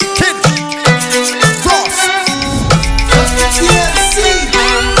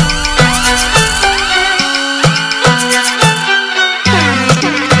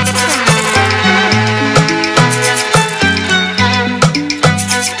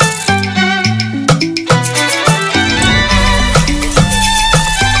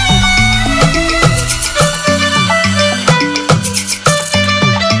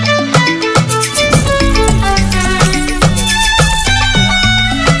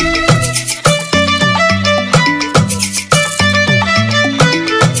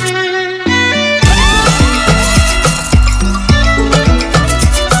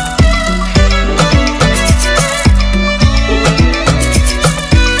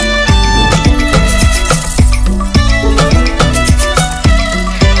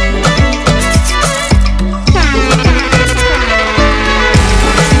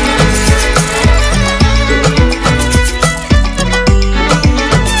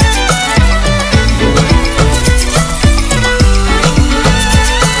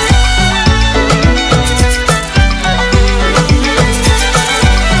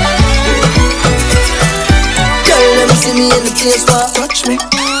touch me.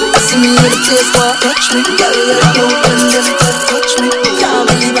 I see me in the place where touch me. Girl, you open them to touch me. Can't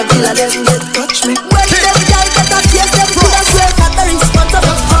believe I kill a them get touch me. Well, them girl get a taste, them could have swear got the response of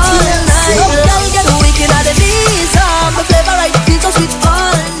all night. Girl get wicked at the knees, my flavor right feel so sweet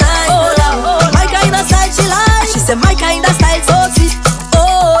all night. Oh Lord, my kind of style she like. She said my kind of style so sweet.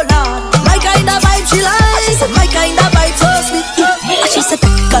 Oh Lord, my kind of vibe she like. She said my kind of vibe so sweet. She said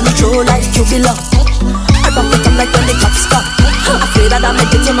control like you belong. I rock it up like when the clock stop. Afraid that I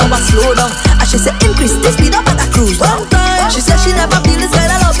make it, you know I slow down. And she said increase the speed up at a cruise. One time, she said she never feel this kind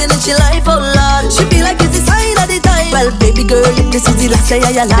of loving in she life, oh Lord. She feel like it's the sign of the time. Well, baby girl, if this is the last day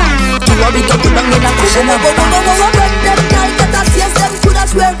of your life, you want me to put down in a cushion and go. When them girl get a taste, them could have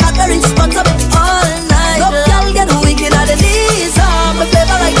swear got the response of it all night. Love girl get wicked at the knees, my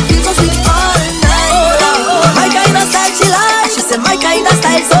flavor like feel so sweet all night. My kind of style she like. She said my kind of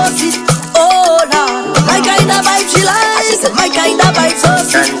style so sweet. Oh Lord, my kind of vibe she like. She said my kind of vibe so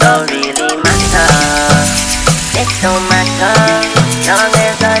sweet. Don't really matter. It don't matter. Long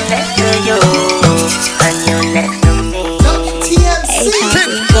as I'm next to you and you next to me.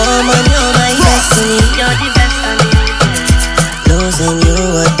 Woman, you're my destiny. You're the best of me. Losing you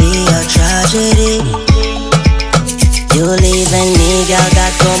would be a tragedy. You leaving me, girl,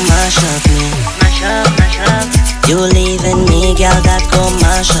 that go mash up me. Mash up, mash up. You leaving me, girl, that go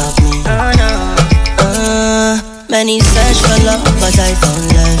mash up me. Oh no. Many search for love, but I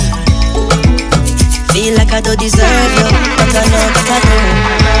found love. Feel like I don't deserve you, but I know that I do.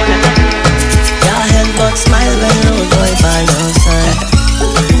 Your head but smile when road boy by your side.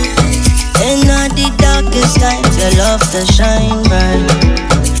 In all the darkest times, your love to shine bright.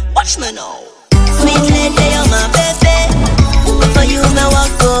 Watch me now. Sweet lady, you're my baby. For you, me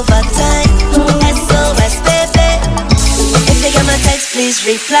walk overtime. SOS, baby. If you get my text, please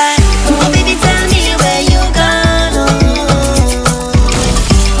reply. Oh, baby, tell me where you gone.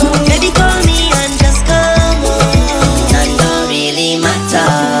 Baby, call me and just come on. None don't really matter.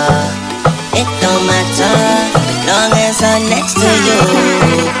 It don't matter. Long as I'm next to you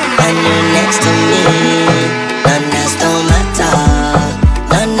and you're next to me. None else don't matter.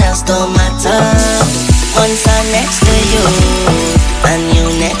 None else don't matter. Once I'm next to you and you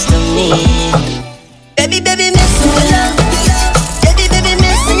next to me. Baby, baby, missing your love. Baby, baby,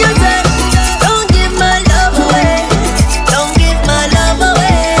 missing your touch. Don't give my love away. Don't give my love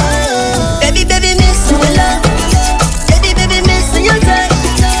away. Baby, baby, missing your love. Baby, baby, missing your touch.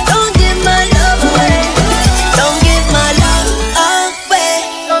 Don't give my love away. Don't give my love away.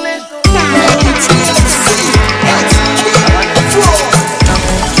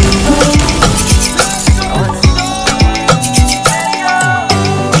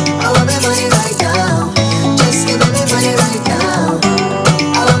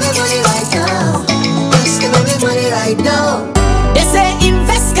 They say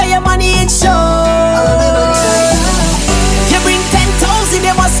invest, get your money in show. You bring 10,000,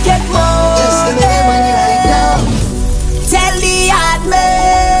 they must get more. Tell the hard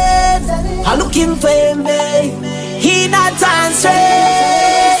man, I'm looking for me. He not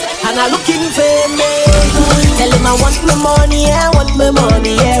answering, and I'm looking for me. Tell him I want my money, I want my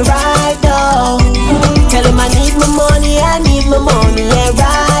money, yeah, right now. Tell him I need my money, I need my money, yeah,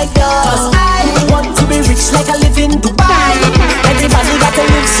 right now. 'Cause I want to be rich like I live in Dubai. Everybody got to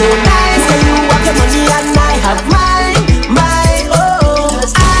live so nice. So you have your money and I have mine, oh.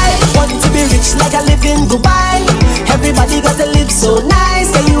 'Cause I want to be rich like I live in Dubai. Everybody got to live so nice.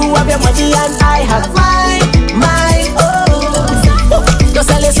 So you have your money and I have mine, oh. Don't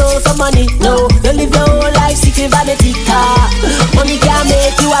sell your soul for money, no. Don't live your whole life seeking vanity car. Money can't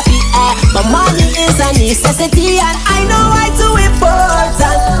make you happy, but money is a necessity. And I know why too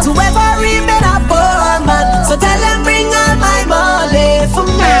important to ever remain a poor man. So tell them bring all my money for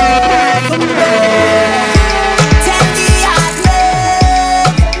me, for me. Tell the hard man,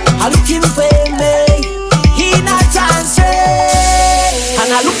 I'm looking for me. He not answering, and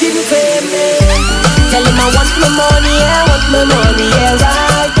I'm looking for me. Tell him I want my money, I want my money, yeah,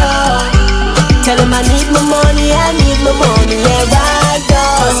 right now. Tell him I need my money, I need my money, yeah, right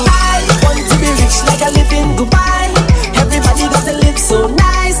now. 'Cause I want to be rich like I live in Dubai. Everybody got to live so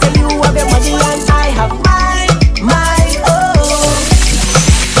nice. Tell you have your money and I have mine, oh.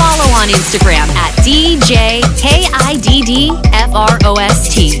 Follow on Instagram at DJ KIDDFROST.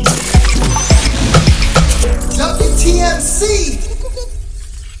 WTMC.